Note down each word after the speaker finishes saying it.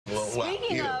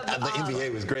Speaking of the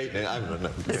NBA was great.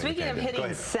 Speaking of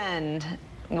hitting send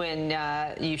when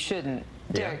you shouldn't,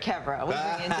 Derek Kevra. We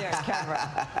bring in Derek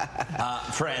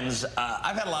Kevra. Friends,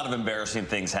 I've had a lot of embarrassing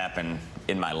things happen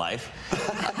in my life.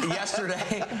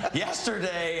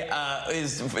 Yesterday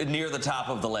is near the top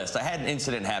of the list. I had an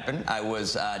incident happen. I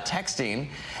was texting,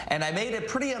 and I made a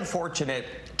pretty unfortunate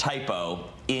typo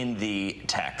in the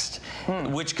text,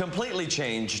 which completely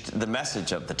changed the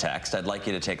message of the text. I'd like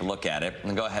you to take a look at it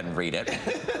and go ahead and read it.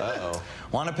 Uh-oh.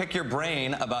 Want to pick your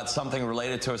brain about something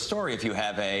related to a story if you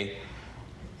have a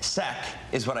sec,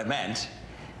 is what I meant.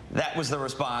 That was the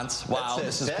response. Wow,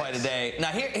 this is quite a day. Now,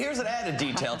 here's an added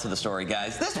detail to the story,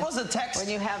 guys. This was a text. When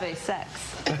you have a sex.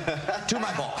 To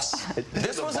my boss.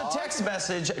 This was a text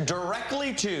message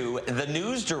directly to the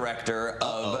news director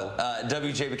of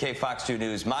WJBK Fox 2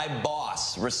 News. My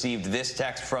boss received this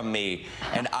text from me,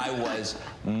 and I was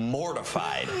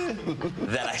mortified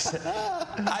that I said.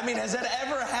 I mean, has that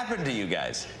ever happened to you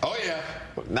guys? Oh, yeah.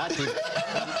 Not to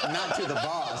the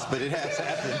boss, but it has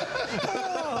happened.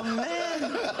 Oh,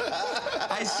 man.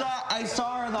 I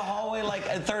saw her in the hallway like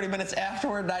 30 minutes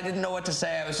afterward, and I didn't know what to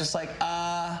say. I was just like,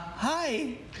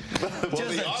 hi. Well,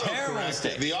 Just a terrible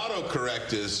mistake. The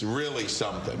autocorrect is really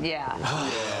something. Yeah.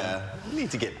 Yeah. You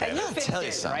need to get better. And you fixed tell you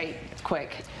it something. right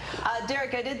quick.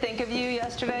 Derek, I did think of you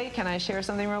yesterday. Can I share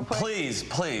something real quick? Please,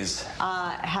 please.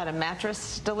 Had a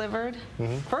mattress delivered.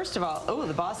 First of all,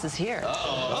 the boss is here.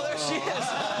 Oh, there she is.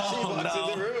 She walks in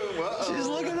the room. She's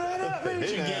looking right at me.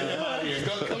 Get him out of here.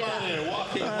 Come on in and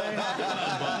walk in.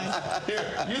 Here,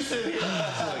 you sit here.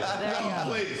 No,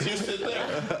 please, you sit there.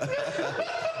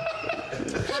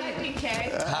 Hi, PK.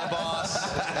 Hi, boss.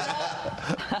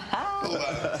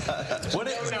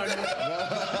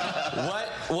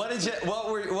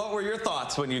 What were your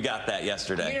thoughts when you got that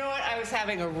yesterday? You know what? I was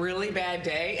having a really bad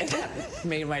day, and that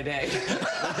made my day. Made you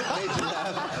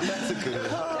laugh. That's a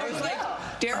good one. I was like,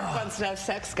 Derek wants to have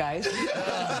sex, guys.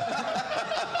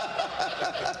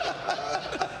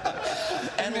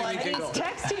 And he's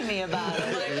texting me about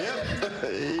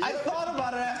it. I thought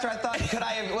about it after. I thought,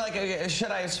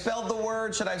 should I have spelled the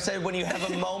word? Should I have said when you have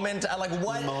a moment? I like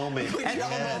what? Moment.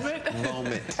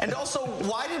 Moment. And also,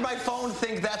 why did my phone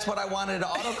think that's what I wanted to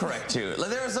autocorrect to? Like,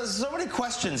 there's so many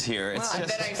questions here. It's And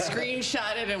just then I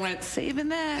screenshot it and went, saving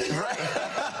that.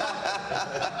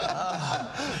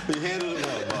 You handled it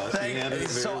well, boss. You handled it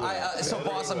very well. So,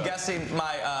 boss, I'm guessing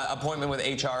my appointment with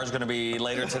HR is going to be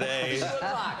later today. 2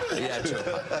 o'clock. Yeah, 2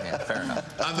 o'clock. Yeah, fair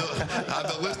enough. On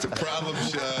the list of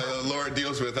problems Laura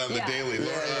deals with on the daily,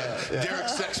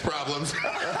 Derek's sex problems.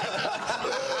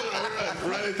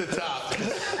 Right at the top.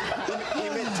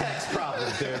 You meant text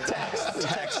problems there.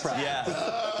 Text problems. Yeah.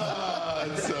 Oh,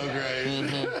 it's so great.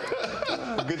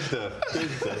 Good stuff.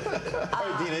 Good stuff. All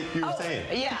right, Dina, you were saying.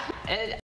 Yeah.